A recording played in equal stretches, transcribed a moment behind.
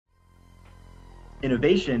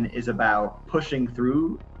innovation is about pushing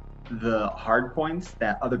through the hard points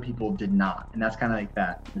that other people did not. And that's kind of like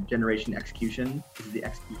that the generation execution is the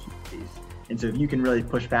execution piece. And so if you can really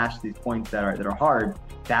push past these points that are hard,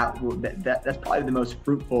 that's probably the most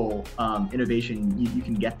fruitful innovation you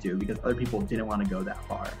can get to, because other people didn't want to go that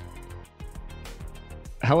far.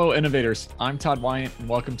 Hello, innovators. I'm Todd Wyant, and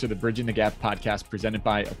welcome to the Bridging the Gap podcast presented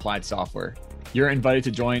by Applied Software. You're invited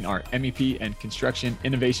to join our MEP and construction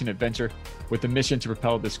innovation adventure with the mission to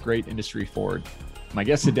propel this great industry forward. My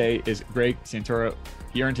guest today is Greg Santoro.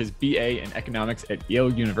 He earned his BA in economics at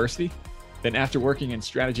Yale University. Then after working in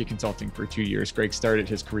strategy consulting for 2 years, Greg started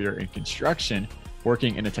his career in construction,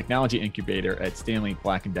 working in a technology incubator at Stanley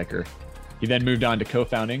Black & Decker. He then moved on to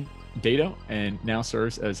co-founding Dato and now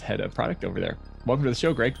serves as head of product over there. Welcome to the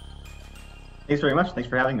show, Greg. Thanks very much. Thanks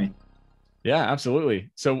for having me. Yeah,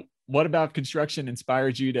 absolutely. So what about construction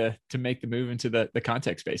inspired you to make the move into the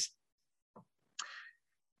context space?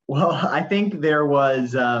 Well, I think there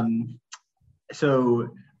was, so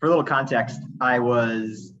for a little context, I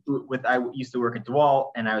used to work at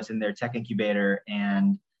DeWalt and I was in their tech incubator.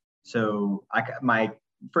 And so my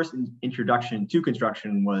first introduction to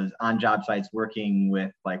construction was on job sites working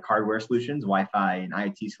with like hardware solutions, Wi-Fi and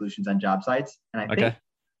IoT solutions on job sites. And I think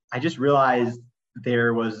I just realized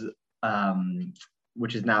there was,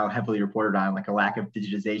 which is now heavily reported on, like a lack of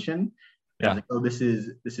digitization. Yeah. I was like, oh, this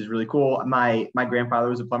is really cool. My grandfather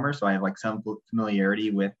was a plumber, so I have like some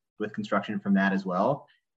familiarity with construction from that as well.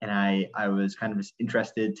 And I was kind of just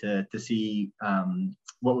interested to see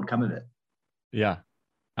what would come of it. Yeah.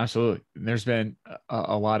 Absolutely. There's been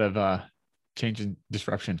a lot of change and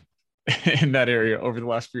disruption in that area over the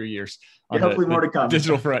last few years. Yeah, hopefully more to come.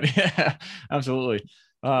 Digital front. Yeah, absolutely.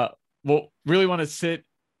 Well, really want to sit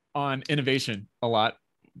on innovation a lot,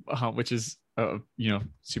 which is,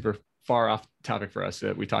 super far off topic for us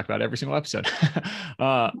that we talk about every single episode.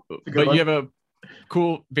 But you have a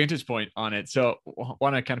cool vantage point on it. So I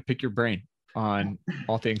want to kind of pick your brain on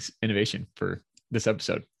all things innovation for this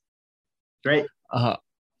episode. Great.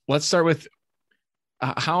 Let's start with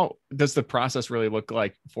how does the process really look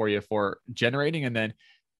like for you for generating and then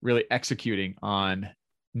really executing on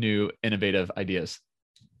new innovative ideas?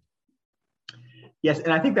 Yes,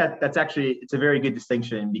 and I think that's actually, it's a very good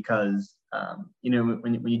distinction because,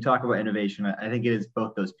 when you talk about innovation, I think it is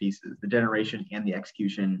both those pieces, the generation and the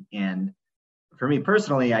execution. And for me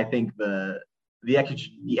personally, I think the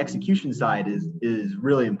execution side is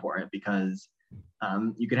really important because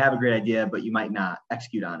you could have a great idea, but you might not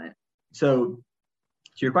execute on it. So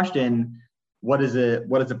to your question, what does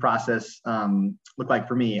the process look like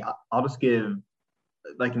for me? I'll just give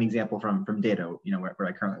like an example from Dato, where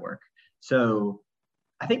I currently work. So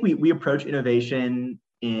I think we approach innovation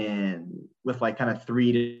with like kind of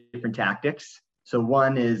three different tactics. So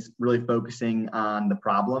one is really focusing on the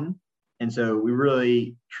problem. And so we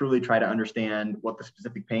really truly try to understand what the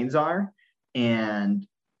specific pains are and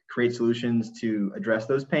create solutions to address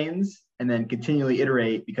those pains, and then continually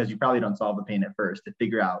iterate, because you probably don't solve the pain at first, to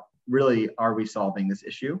figure out really, are we solving this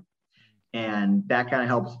issue? And that kind of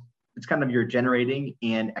helps. It's kind of you're generating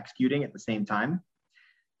and executing at the same time.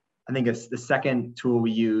 I think the second tool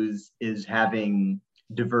we use is having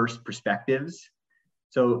diverse perspectives.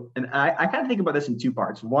 So, and I kind of think about this in two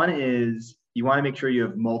parts. One is you want to make sure you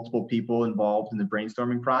have multiple people involved in the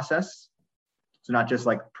brainstorming process. So not just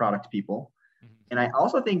like product people. And I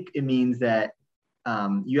also think it means that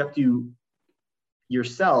you have to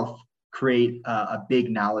yourself create a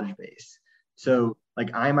big knowledge base. So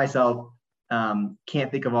like I myself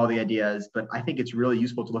can't think of all the ideas, but I think it's really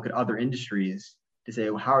useful to look at other industries to say,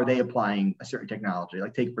 well, how are they applying a certain technology?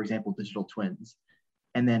 Like take, for example, digital twins.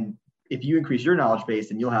 And then if you increase your knowledge base,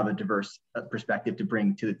 then you'll have a diverse perspective to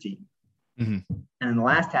bring to the team. Mm-hmm. And then the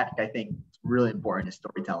last tactic I think is really important is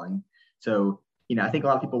storytelling. So I think a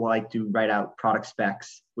lot of people like to write out product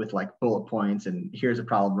specs with like bullet points and here's a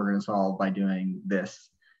problem we're going to solve by doing this.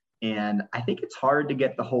 And I think it's hard to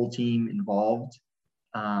get the whole team involved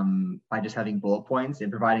by just having bullet points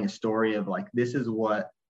and providing a story of like, this is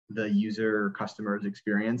what the user customer is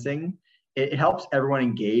experiencing. It helps everyone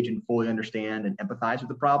engage and fully understand and empathize with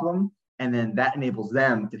the problem. And then that enables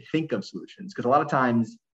them to think of solutions. Because a lot of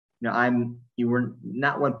times,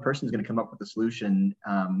 not one person is going to come up with a solution.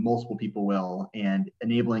 Multiple people will, and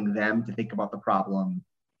enabling them to think about the problem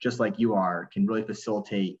just like you are can really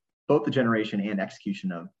facilitate both the generation and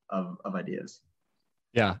execution of ideas.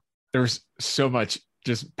 Yeah, there's so much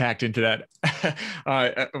just packed into that.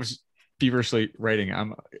 I was feverishly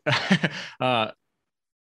writing.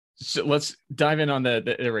 So let's dive in on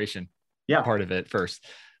the iteration part of it first.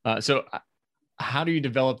 So how do you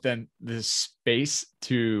develop then this space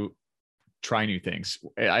to try new things.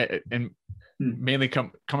 And mainly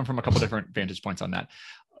coming from a couple different vantage points on that.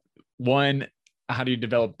 One, how do you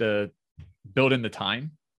build in the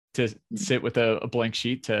time to sit with a blank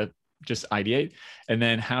sheet to just ideate? And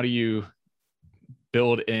then how do you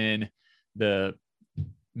build in the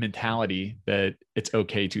mentality that it's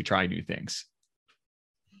okay to try new things?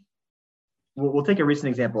 We'll take a recent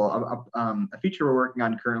example. A feature we're working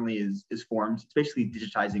on currently is forms. It's basically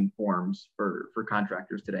digitizing forms for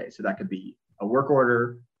contractors today. So that could be a work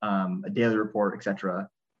order, a daily report, etc.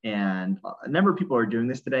 And a number of people are doing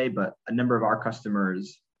this today, but a number of our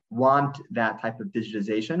customers want that type of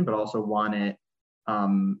digitization, but also want it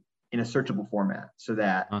in a searchable format, so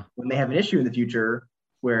that when they have an issue in the future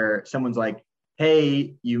where someone's like,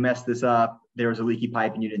 hey, you messed this up, there was a leaky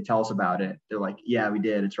pipe and you didn't tell us about it. They're like, yeah, we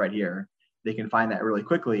did, it's right here. They can find that really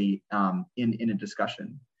quickly in a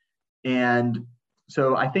discussion. And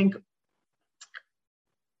so I think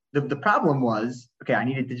the problem was, okay, I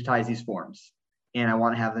need to digitize these forms and I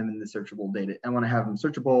want to have them in the searchable data. I want to have them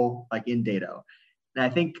searchable like in Datto. And I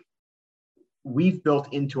think we've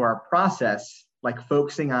built into our process, like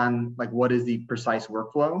focusing on like what is the precise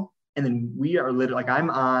workflow. And then we are literally, like I'm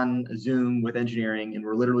on Zoom with engineering and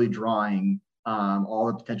we're literally drawing all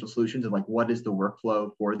the potential solutions of like, what is the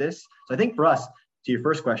workflow for this? So I think for us, to your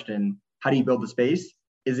first question, how do you build the space?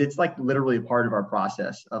 It's like literally a part of our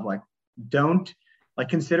process of like, don't like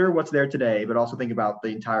consider what's there today, but also think about the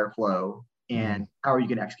entire flow and how are you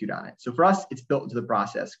going to execute on it. So for us, it's built into the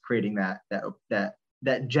process, creating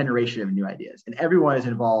that generation of new ideas. And everyone is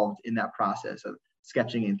involved in that process of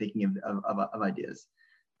sketching and thinking of ideas.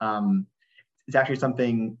 It's actually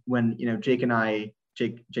something when, Jake and I,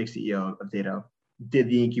 Jake CEO of Datto, did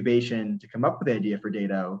the incubation to come up with the idea for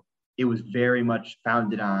Datto. It was very much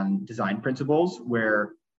founded on design principles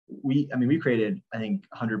where we created, I think,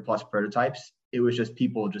 100 plus prototypes. It was just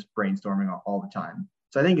people just brainstorming all the time.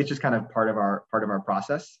 So I think it's just kind of part of our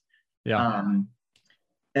process. Yeah.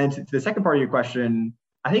 And to the second part of your question,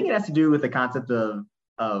 I think it has to do with the concept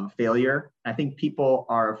of failure. I think people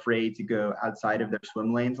are afraid to go outside of their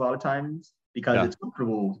swim lanes a lot of times because it's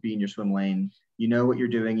comfortable to be in your swim lane. You know what you're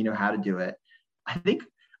doing, you know how to do it. I think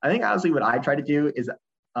honestly what I try to do is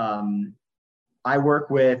I work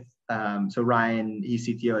with, so Ryan, he's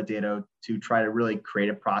CTO at Datto, to try to really create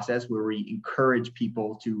a process where we encourage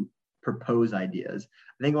people to propose ideas.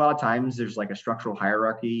 I think a lot of times there's like a structural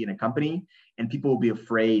hierarchy in a company and people will be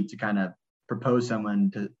afraid to kind of propose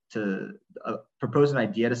to propose an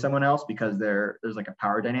idea to someone else because there's like a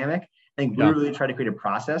power dynamic. I think we really try to create a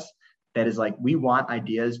process that is like, we want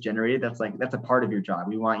ideas generated. That's a part of your job.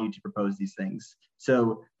 We want you to propose these things.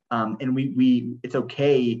 So, and we it's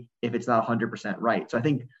okay if it's not 100% right. So I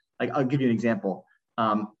think, like, I'll give you an example.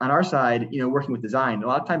 On our side, working with design, a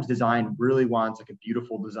lot of times design really wants like a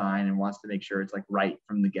beautiful design and wants to make sure it's like right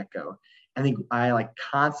from the get-go. I think I like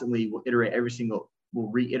constantly will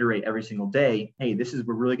reiterate every single day, hey,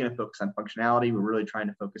 we're really going to focus on functionality. We're really trying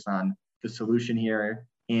to focus on the solution here.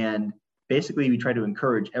 And basically we try to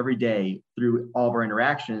encourage every day through all of our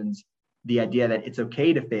interactions, the idea that it's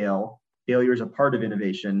okay to fail. Failure is a part of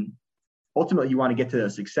innovation. Ultimately, you want to get to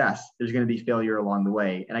success. There's going to be failure along the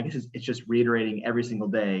way. And I guess it's just reiterating every single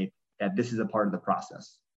day that this is a part of the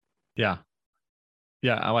process. Yeah.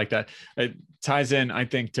 Yeah, I like that. It ties in, I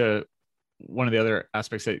think, to one of the other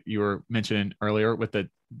aspects that you were mentioning earlier with the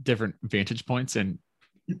different vantage points and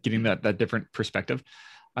getting that different perspective.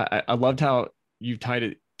 I loved how you tied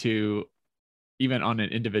it to even on an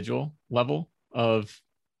individual level of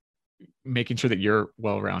making sure that you're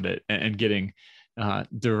well-rounded and getting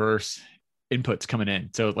diverse inputs coming in.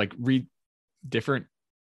 So like read different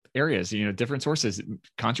areas, different sources,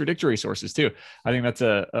 contradictory sources too. I think that's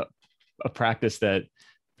a practice that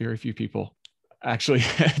very few people actually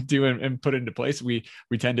do and put into place. We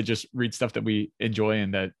tend to just read stuff that we enjoy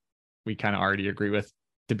and that we kind of already agree with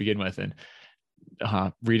to begin with. And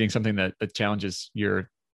reading something that challenges your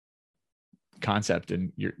concept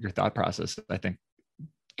and your thought process, I think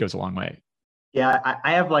goes a long way. Yeah,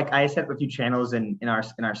 I set up a few channels in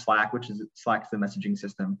our Slack, which is Slack's the messaging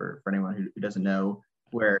system for anyone who doesn't know,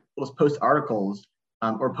 where we'll post articles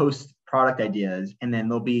or post product ideas, and then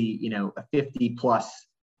there'll be a 50 plus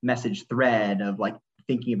message thread of like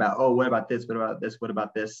thinking about, oh, what about this? What about this? What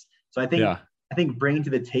about this? So I think bringing to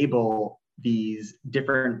the table these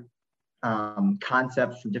different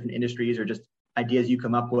concepts from different industries or just ideas you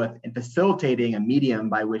come up with and facilitating a medium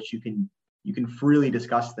by which you can freely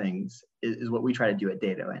discuss things is what we try to do at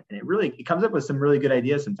Datto. And it comes up with some really good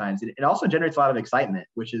ideas sometimes. It also generates a lot of excitement,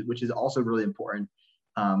 which is also really important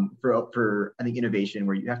for I think innovation,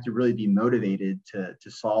 where you have to really be motivated to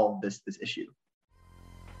solve this issue.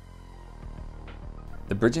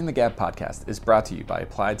 The Bridging the Gap podcast is brought to you by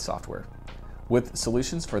Applied Software. With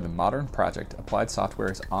solutions for the modern project, Applied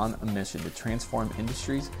Software is on a mission to transform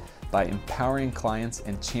industries by empowering clients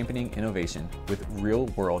and championing innovation with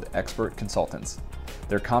real-world expert consultants.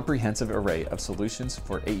 Their comprehensive array of solutions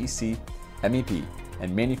for AEC, MEP,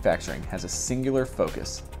 and manufacturing has a singular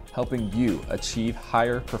focus, helping you achieve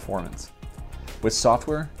higher performance. With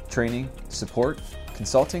software, training, support,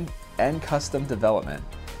 consulting, and custom development,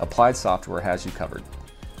 Applied Software has you covered.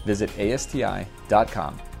 Visit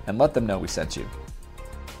ASTI.com and let them know we sent you.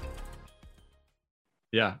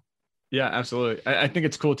 Yeah, absolutely. I think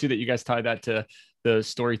it's cool too that you guys tie that to the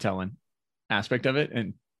storytelling aspect of it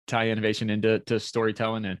and tie innovation into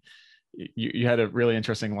storytelling. And you had a really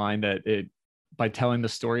interesting line that by telling the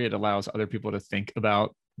story, it allows other people to think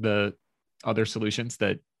about the other solutions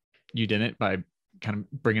that you didn't, by kind of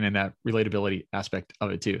bringing in that relatability aspect of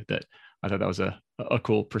it too. That I thought that was a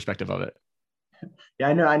cool perspective of it. Yeah,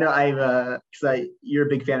 I know. Because you're a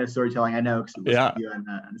big fan of storytelling. I know because I listened to you on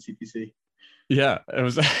the CPC. Yeah, it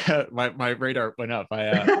was my radar went up.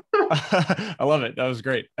 I love it. That was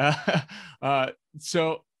great.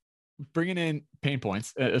 So bringing in pain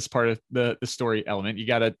points as part of the story element, you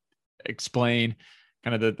got to explain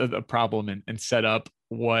kind of the problem and set up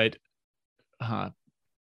what's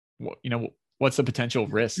the potential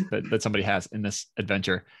risk that somebody has in this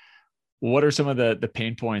adventure. What are some of the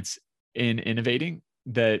pain points in innovating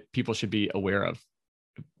that people should be aware of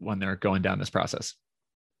when they're going down this process?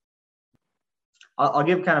 I'll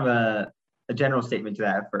give kind of a general statement to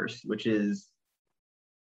that at first, which is,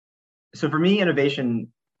 so for me,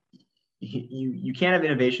 innovation, you can't have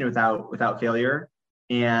innovation without failure.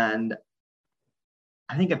 And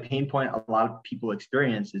I think a pain point a lot of people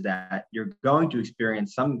experience is that you're going to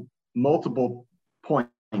experience multiple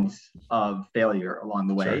points of failure along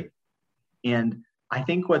the way. Sure. And I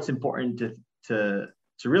think what's important to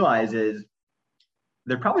realize is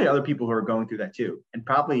there are probably other people who are going through that too, and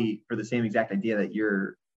probably for the same exact idea that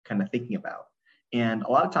you're kind of thinking about. And a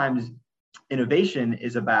lot of times innovation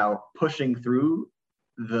is about pushing through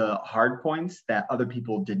the hard points that other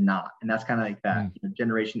people did not. And that's kind of like that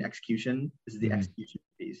generation execution. This is the execution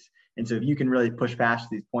piece. And so if you can really push past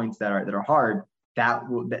these points that are hard,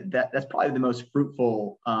 that's probably the most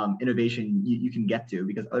fruitful innovation you can get to,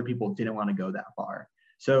 because other people didn't want to go that far.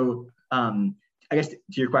 So I guess to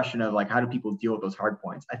your question of like, how do people deal with those hard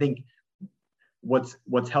points? I think what's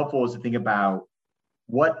helpful is to think about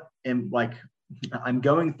I'm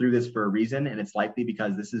going through this for a reason, and it's likely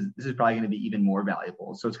because this is probably going to be even more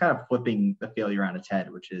valuable. So it's kind of flipping the failure on its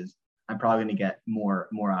head, which is I'm probably going to get more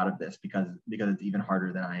out of this because it's even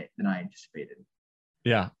harder than I anticipated.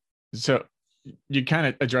 Yeah. So you kind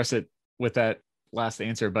of address it with that last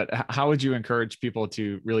answer, but how would you encourage people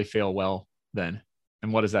to really fail well then?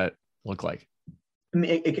 And what does that look like? I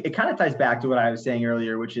mean, it kind of ties back to what I was saying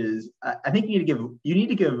earlier, which is I think you need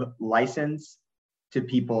to give license to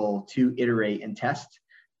people to iterate and test,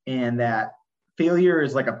 and that failure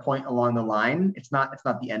is like a point along the line. It's not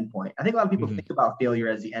the end point. I think a lot of people think about failure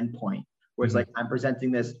as the end point, where it's like, I'm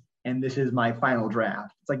presenting this and this is my final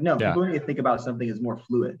draft. It's like, no, people need to think about something as more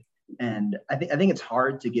fluid. And I think it's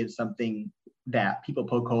hard to give something that people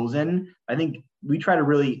poke holes in. I think we try to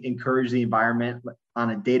really encourage the environment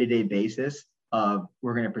on a day-to-day basis of,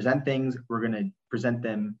 we're going to present things, we're going to present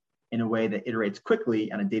them in a way that iterates quickly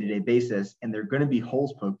on a day-to-day basis. And there are going to be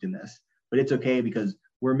holes poked in this, but it's okay because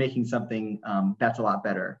we're making something that's a lot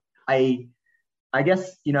better. I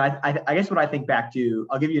guess, I guess what I think back to,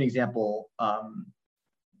 I'll give you an example,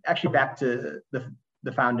 actually back to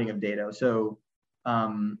the founding of Dato. So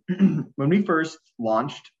when we first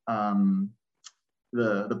launched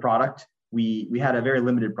the product, we had a very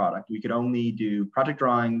limited product. We could only do project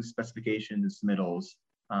drawings, specifications, and submittals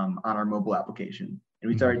on our mobile application. And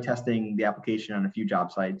we started testing the application on a few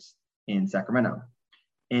job sites in Sacramento.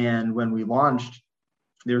 And when we launched,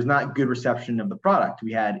 there was not good reception of the product.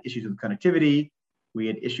 We had issues with connectivity. We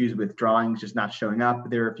had issues with drawings just not showing up.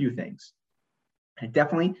 There were a few things. It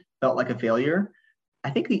definitely felt like a failure. I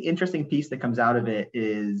think the interesting piece that comes out of it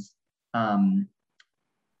is, and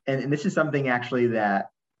this is something actually I'll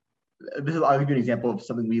give you an example of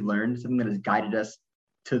something we learned, something that has guided us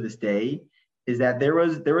to this day, is that there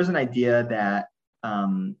was an idea that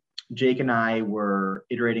Jake and I were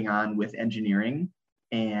iterating on with engineering,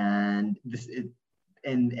 and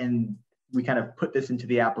we kind of put this into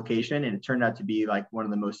the application, and it turned out to be like one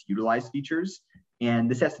of the most utilized features. And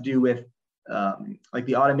this has to do with like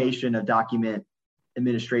the automation of document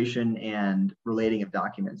administration and relating of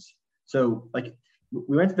documents. So like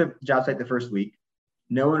we went to the job site the first week,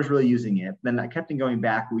 no one was really using it. Then I kept on going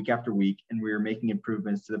back week after week, and we were making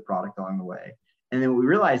improvements to the product along the way. And then what we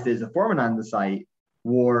realized is the foreman on the site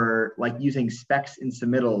were like using specs and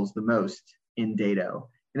submittals the most in Dado.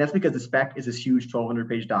 And that's because the spec is this huge 1,200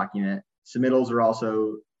 page document. Submittals are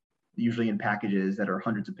also usually in packages that are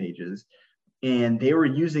hundreds of pages. And they were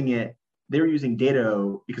using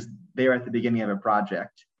Dado because they were at the beginning of a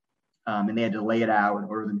project, and they had to lay it out and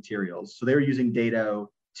order the materials. So they were using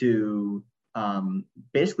Dado to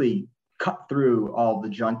basically cut through all the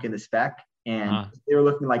junk in the spec. And they were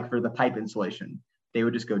looking like for the pipe insulation. They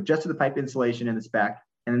would just go just to the pipe insulation in the spec,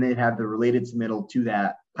 and then they'd have the related submittal to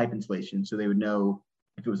that pipe insulation. So they would know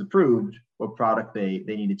if it was approved, what product they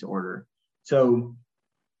needed to order. So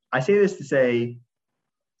I say this to say,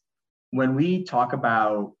 when we talk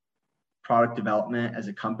about product development as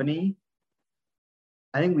a company,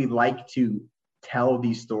 I think we like to tell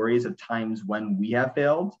these stories of times when we have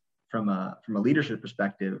failed from a leadership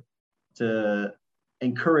perspective, to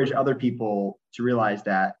encourage other people to realize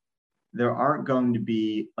that there aren't going to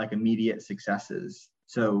be like immediate successes.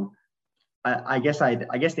 So I guess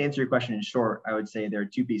to answer your question in short, I would say there are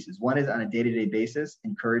two pieces. One is on a day-to-day basis,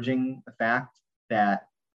 encouraging the fact that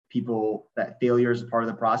failure is a part of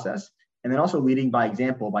the process. And then also leading by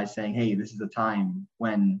example by saying, hey, this is a time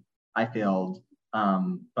when I failed,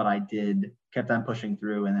 but I kept on pushing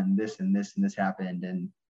through, and then this and this and this happened, and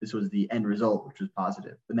this was the end result, which was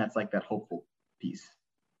positive. And that's like that hopeful piece.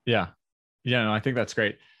 Yeah. No, I think that's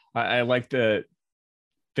great. I like the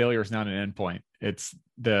failure is not an endpoint. It's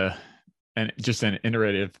just an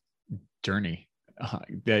iterative journey.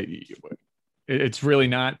 That it's really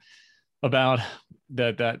not about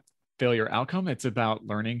that failure outcome. It's about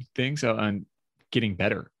learning things and getting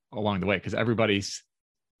better along the way, because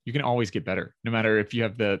you can always get better. No matter if you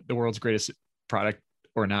have the world's greatest product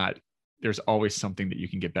or not, there's always something that you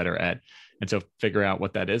can get better at. And so figure out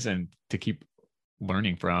what that is and to keep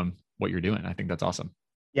learning from what you're doing. I think that's awesome.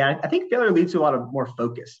 Yeah, I think failure leads to a lot of more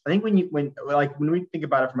focus. I think when we think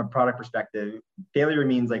about it from a product perspective, failure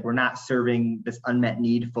means like we're not serving this unmet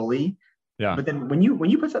need fully. Yeah. But then when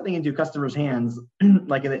you put something into customers' hands,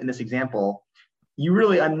 like in this example, you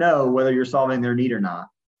really know whether you're solving their need or not,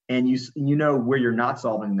 and you know where you're not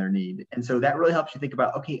solving their need, and so that really helps you think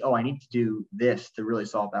about, okay, I need to do this to really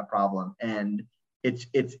solve that problem. And it's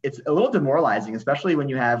a little demoralizing, especially when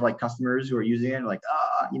you have like customers who are using it, like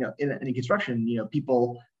in construction,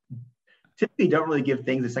 people typically don't really give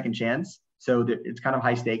things a second chance, so it's kind of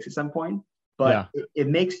high stakes at some point. But yeah, it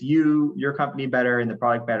makes your company better and the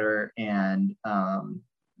product better. And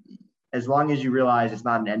as long as you realize it's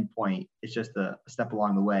not an endpoint, it's just a step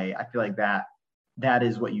along the way. I feel like that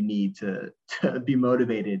is what you need to be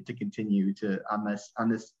motivated to continue on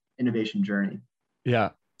this innovation journey. Yeah,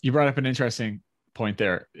 you brought up an interesting point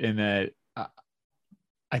there, in that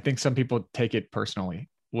I think some people take it personally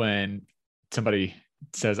when somebody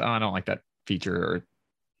says, "Oh, I don't like that feature," or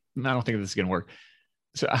 "I don't think this is going to work."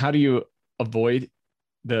 So how do you avoid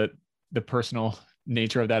the personal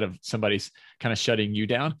nature of that, of somebody's kind of shutting you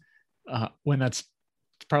down when that's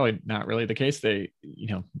probably not really the case? They,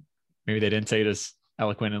 maybe they didn't say it as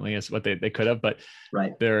eloquently as what they could have, but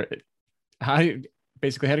right. How do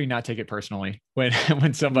you not take it personally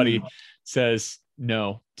when somebody says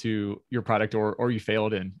no to your product, or you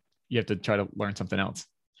failed and you have to try to learn something else?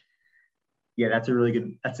 Yeah, that's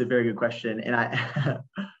a very good question. And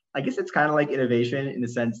I guess it's kind of like innovation in the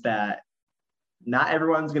sense that not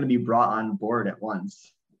everyone's going to be brought on board at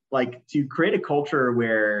once. Like, to create a culture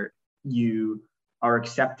where you are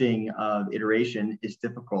accepting of iteration is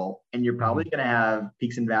difficult, and you're probably going to have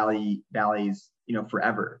peaks and valleys,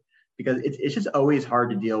 forever, because it's just always hard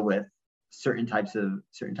to deal with certain types of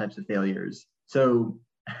failures. So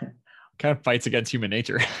kind of fights against human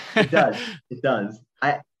nature. It does.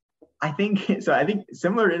 I think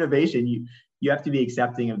similar to innovation, you have to be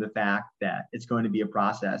accepting of the fact that it's going to be a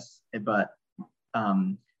process, but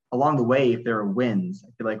along the way, if there are wins,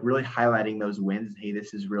 I feel like really highlighting those wins. Hey,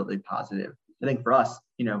 this is really positive. I think for us,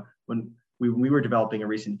 when we were developing a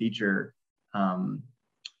recent feature,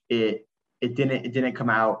 it didn't come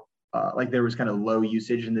out like there was kind of low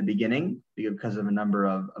usage in the beginning because of a number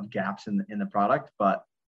of gaps in the product. But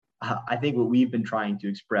I think what we've been trying to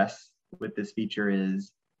express with this feature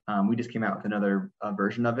is we just came out with another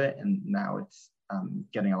version of it, and now it's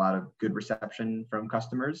getting a lot of good reception from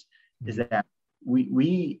customers. Is that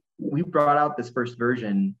we brought out this first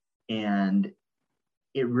version, and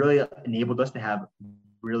it really enabled us to have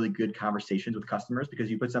really good conversations with customers, because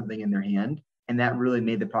you put something in their hand, and that really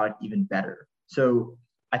made the product even better. So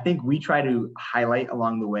I think we try to highlight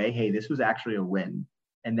along the way, hey, this was actually a win,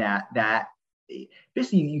 and that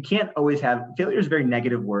basically you can't always have failure is a very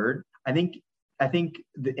negative word. I think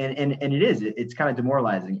and it is, it's kind of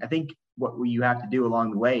demoralizing. I think what you have to do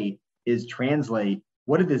along the way is translate,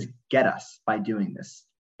 what did this get us by doing this?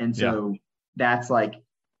 And so that's like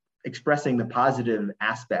expressing the positive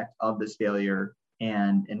aspect of this failure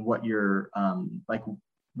and what you're like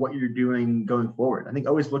what you're doing going forward. I think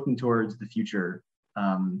always looking towards the future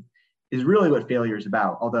is really what failure is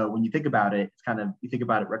about. Although when you think about it, it's kind of, you think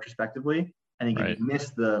about it retrospectively. I think if you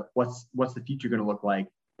miss the what's the future going to look like,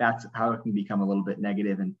 that's how it can become a little bit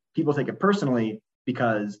negative, and people take it personally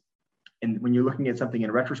because, and when you're looking at something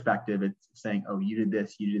in retrospective, it's saying, oh, you did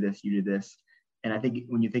this, you did this, you did this. And I think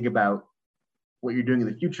when you think about what you're doing in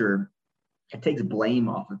the future, it takes blame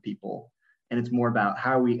off of people. And it's more about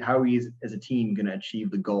how we as a team going to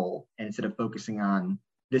achieve the goal. And instead of focusing on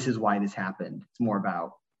this is why this happened, it's more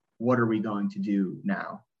about what are we going to do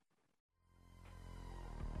now?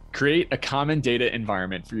 Create a common data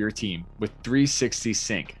environment for your team with 360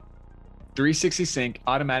 Sync. 360 Sync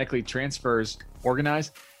automatically transfers,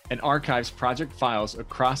 organizes, and archives project files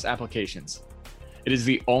across applications. It is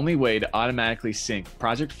the only way to automatically sync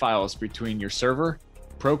project files between your server,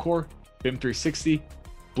 Procore, BIM 360,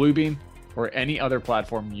 Bluebeam, or any other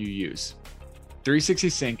platform you use. 360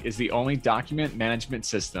 Sync is the only document management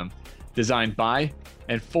system designed by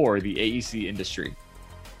and for the AEC industry.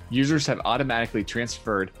 Users have automatically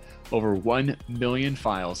transferred over 1 million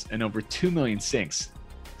files and over 2 million syncs.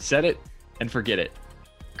 Set it and forget it.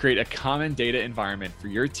 Create a common data environment for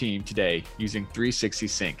your team today using 360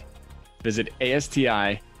 Sync. Visit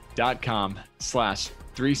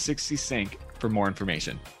ASTI.com/360sync for more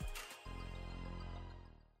information.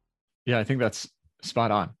 Yeah, I think that's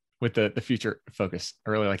spot on with the future focus.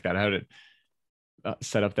 I really like that. I had to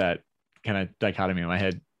set up that kind of dichotomy in my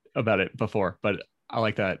head about it before, but I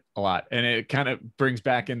like that a lot. And it kind of brings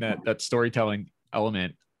back in that storytelling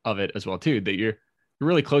element of it as well too, that you're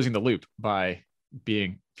really closing the loop by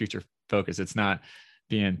being future focused. It's not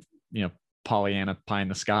being, Pollyanna pie in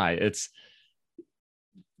the sky. It's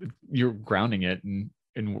you're grounding it in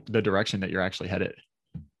the direction that you're actually headed.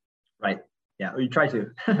 Right. Yeah. You try to.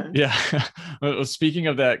 Yeah. Well, speaking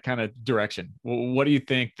of that kind of direction, what do you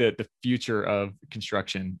think that the future of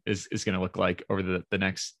construction is going to look like over the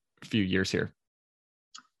next few years here?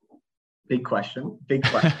 Big question.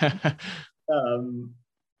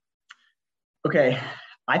 Okay.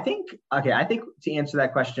 I think to answer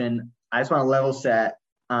that question, I just want to level set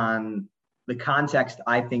on the context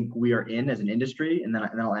I think we are in as an industry, and then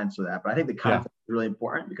I'll answer that. But I think the context is really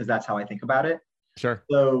important because that's how I think about it. Sure.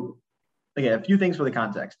 So, again, a few things for the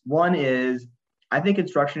context. One is I think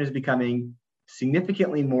construction is becoming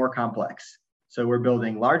significantly more complex. So we're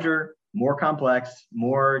building larger, more complex,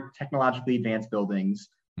 more technologically advanced buildings.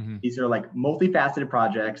 Mm-hmm. These are like multifaceted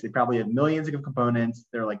projects. They probably have millions of components.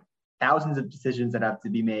 There are like thousands of decisions that have to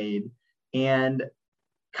be made. And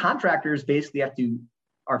contractors basically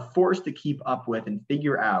are forced to keep up with and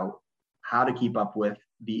figure out how to keep up with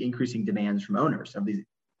the increasing demands from owners of these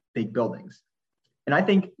big buildings. And I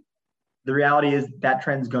think the reality is that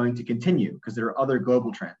trend is going to continue because there are other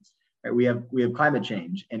global trends. Right? We have climate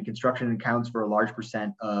change, and construction accounts for a large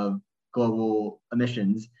percent of global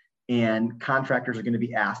emissions, and contractors are going to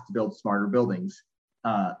be asked to build smarter buildings.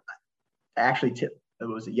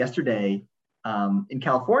 Yesterday in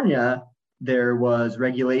California, there was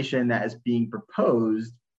regulation that is being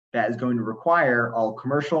proposed that is going to require all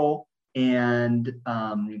commercial and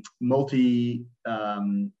or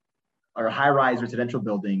high-rise residential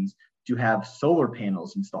buildings to have solar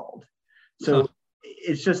panels installed. So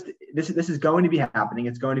it's just, this is going to be happening.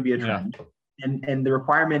 It's going to be a trend. Yeah. And the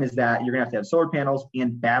requirement is that you're going to have solar panels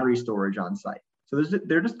and battery storage on site. So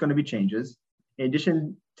there are just going to be changes. In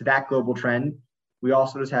addition to that global trend, we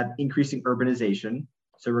also just have increasing urbanization.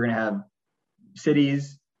 So we're going to have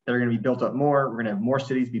cities that are going to be built up more. We're going to have more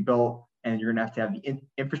cities be built, and you're going to have the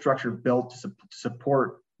infrastructure built to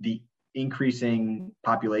support the increasing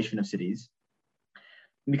population of cities.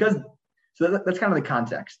 That's kind of the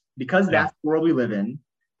context. Because that's the world we live in,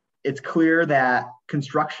 it's clear that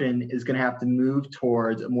construction is going to have to move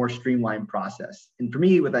towards a more streamlined process. And for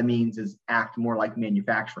me, what that means is act more like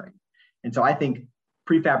manufacturing. And so I think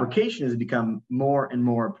prefabrication has become more and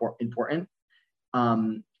more important.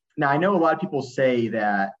 Now, I know a lot of people say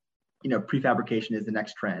that, prefabrication is the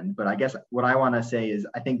next trend, but I guess what I want to say is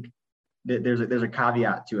I think that there's a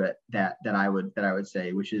caveat to it that I would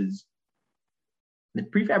say, which is the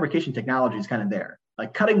prefabrication technology is kind of there.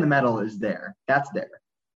 Like cutting the metal is there. That's there.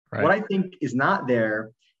 Right. What I think is not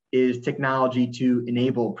there is technology to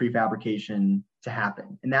enable prefabrication to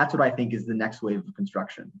happen. And that's what I think is the next wave of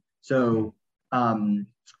construction. So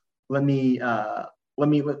let me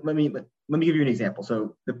give you an example.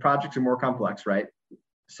 So the projects are more complex, right?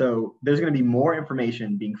 So there's going to be more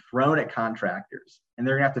information being thrown at contractors, and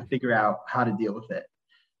they're going to have to figure out how to deal with it.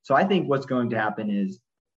 So I think what's going to happen is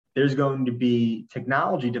there's going to be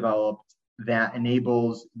technology developed that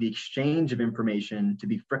enables the exchange of information to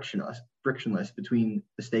be frictionless between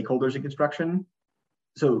the stakeholders in construction.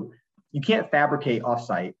 So you can't fabricate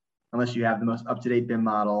offsite unless you have the most up-to-date BIM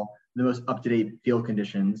model, the most up-to-date field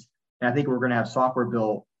conditions. And I think we're going to have software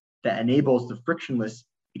built that enables the frictionless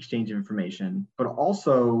exchange of information, but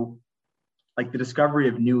also like the discovery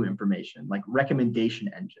of new information, like recommendation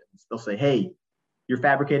engines. They'll say, hey, you're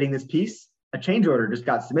fabricating this piece, a change order just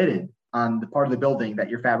got submitted on the part of the building that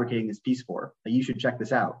you're fabricating this piece for. Like, you should check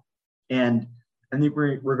this out. And I think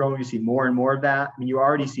we're going to see more and more of that. I mean, you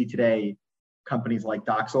already see today companies like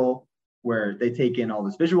Doxel, where they take in all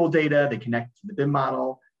this visual data, they connect to the BIM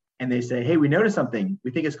model, and they say, hey, we noticed something.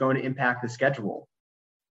 We think it's going to impact the schedule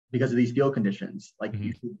because of these field conditions. Like,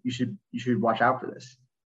 you should watch out for this.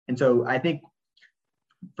 And so I think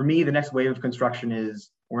for me, the next wave of construction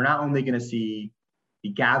is we're not only going to see the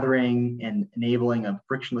gathering and enabling of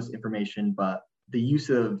frictionless information, but the use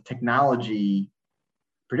of technology,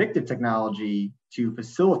 predictive technology, to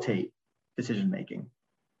facilitate decision making.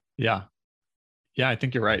 Yeah. Yeah, I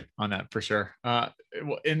think you're right on that for sure.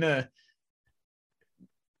 In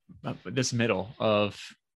this middle of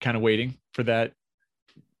kind of waiting for that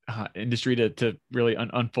industry to really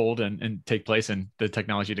unfold and take place, and the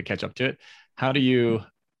technology to catch up to it, how do you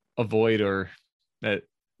avoid, or that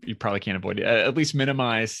you probably can't avoid it, at least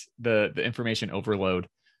minimize the information overload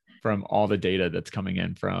from all the data that's coming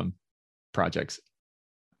in from projects?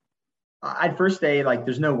 I'd first say, like,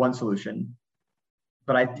 there's no one solution,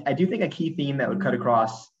 but I do think a key theme that would cut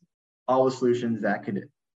across all the solutions that could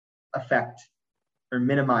affect or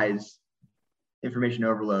minimize information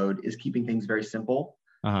overload is keeping things very simple.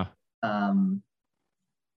 I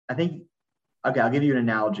think, okay, I'll give you an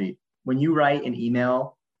analogy. When you write an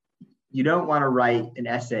email, you don't want to write an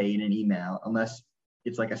essay in an email unless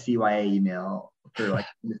it's like a CYA email for like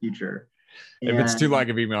in the future. If it's too long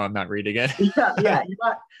of email, I'm not reading it. Yeah.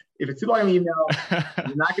 If it's too long of an email,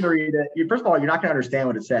 you're not going to read it. First of all, you're not going to understand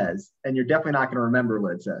what it says, and you're definitely not going to remember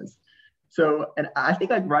what it says. So, and I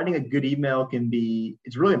think like writing a good email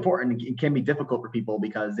it's really important. It can be difficult for people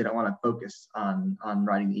because they don't want to focus on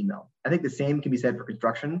writing the email. I think the same can be said for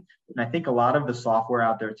construction. And I think a lot of the software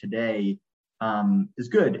out there today is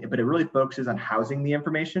good, but it really focuses on housing the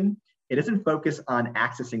information. It doesn't focus on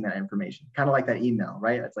accessing that information, kind of like that email,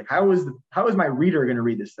 right? It's like, how is my reader going to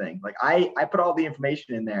read this thing? Like, I put all the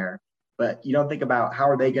information in there, but you don't think about how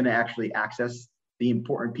are they going to actually access the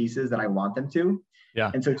important pieces that I want them to.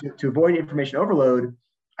 Yeah. And so to avoid information overload,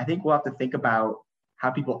 I think we'll have to think about how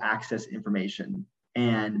people access information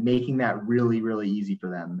and making that really, really easy for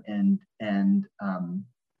them. And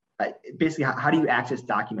basically, how do you access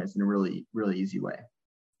documents in a really, really easy way?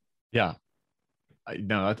 Yeah.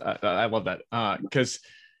 No, I love that. Because,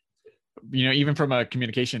 even from a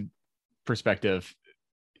communication perspective,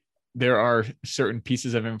 there are certain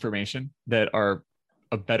pieces of information that are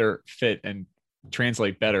a better fit and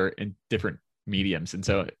translate better in different mediums. And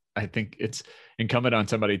so I think it's incumbent on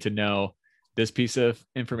somebody to know this piece of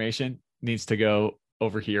information needs to go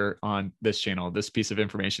over here on this channel. This piece of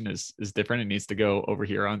information is different. It needs to go over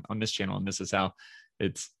here on this channel. And this is how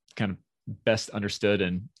it's kind of best understood,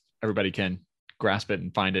 and everybody can grasp it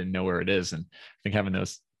and find it and know where it is. And I think having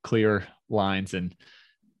those clear lines and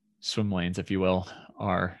swim lanes, if you will,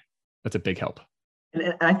 that's a big help.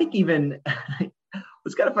 And I think even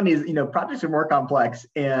what's kind of funny is, projects are more complex.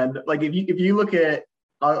 And like, if you look at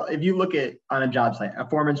on a job site, a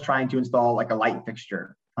foreman's trying to install like a light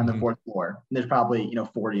fixture on the fourth floor, and there's probably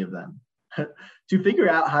 40 of them. To figure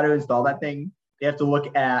out how to install that thing, they have to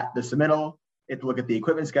look at the submittal, they have to look at the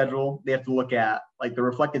equipment schedule, they have to look at like the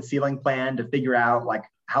reflected ceiling plan to figure out like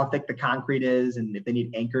how thick the concrete is and if they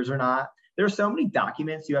need anchors or not. There are so many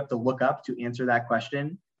documents you have to look up to answer that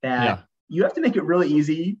question that you have to make it really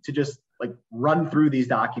easy to just like run through these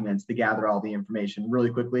documents to gather all the information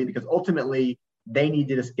really quickly, because ultimately they need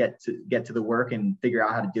to just get to the work and figure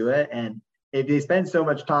out how to do it. And if they spend so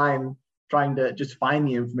much time trying to just find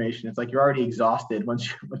the information, it's like you're already exhausted once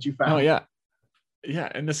you found. Oh yeah.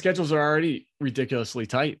 Yeah. And the schedules are already ridiculously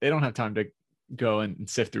tight. They don't have time to go and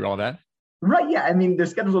sift through all that. Right. Yeah. I mean, the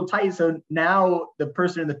schedules are tight. So now the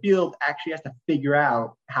person in the field actually has to figure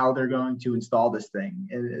out how they're going to install this thing.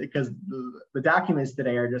 Because the documents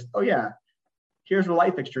today are just, oh yeah, here's where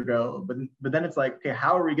light fixture go. But then it's like, okay,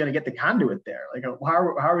 how are we going to get the conduit there? Like, how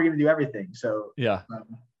are we going to do everything? So yeah,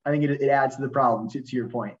 I think it adds to the problem, to your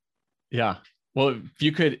point. Yeah. Well, if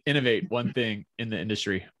you could innovate one thing in the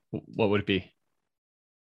industry, what would it be?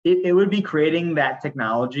 it would be creating that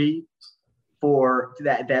technology for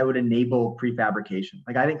that would enable prefabrication.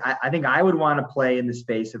 Like I think I would want to play in the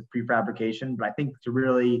space of prefabrication, but I think to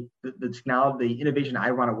really the technology, the innovation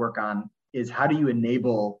I want to work on is how do you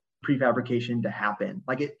enable prefabrication to happen?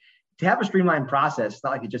 Like to have a streamlined process, it's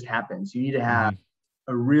not like it just happens. You need to have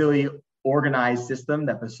a really organized system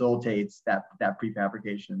that facilitates that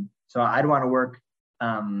prefabrication. So I'd want to work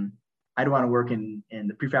in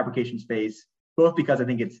the prefabrication space, both because I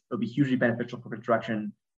think it'll be hugely beneficial for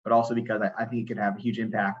construction, but also because I think it could have a huge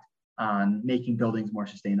impact on making buildings more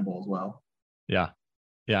sustainable as well. Yeah,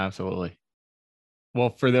 absolutely.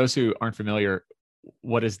 Well, for those who aren't familiar,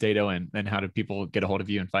 what is Dado, and how do people get a hold of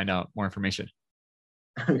you and find out more information?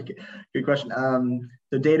 Good question.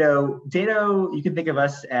 So Dado, you can think of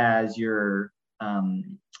us as your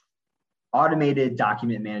automated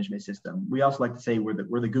document management system. We also like to say we're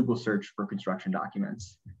the Google search for construction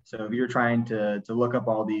documents. So if you're trying to look up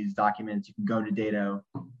all these documents, you can go to Dado,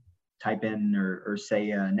 type in or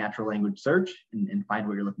say a natural language search and find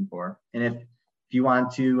what you're looking for. And if you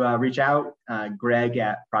want to reach out, Greg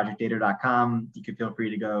at projectdado.com, you can feel free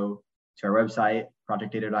to go to our website,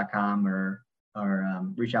 projectdado.com, or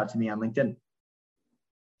reach out to me on LinkedIn.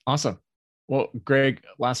 Awesome. Well, Greg,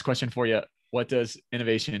 last question for you. What does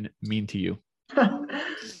innovation mean to you?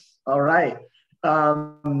 All right.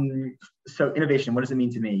 So innovation, what does it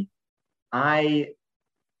mean to me?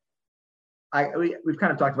 We've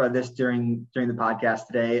kind of talked about this during the podcast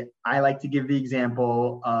today. I like to give the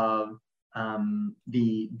example of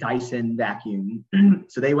the Dyson vacuum.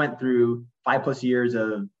 So they went through 5+ years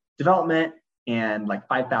of development and like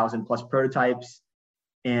 5,000 plus prototypes.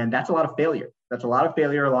 And that's a lot of failure. That's a lot of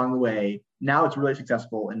failure along the way. Now it's really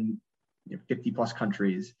successful in 50+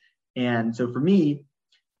 countries. And so for me,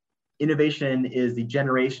 innovation is the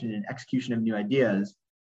generation and execution of new ideas.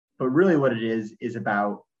 But really what it is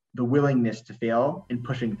about the willingness to fail and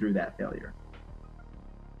pushing through that failure.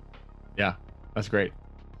 Yeah, that's great.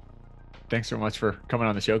 Thanks so much for coming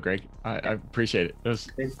on the show, Greg. I appreciate it. Those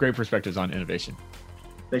great perspectives on innovation.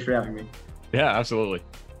 Thanks for having me. Yeah, absolutely.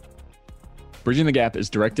 Bridging the Gap is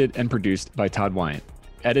directed and produced by Todd Wyant,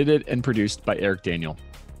 edited and produced by Eric Daniel.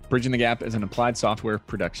 Bridging the Gap is an Applied Software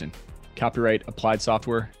production. Copyright Applied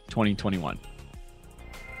Software 2021.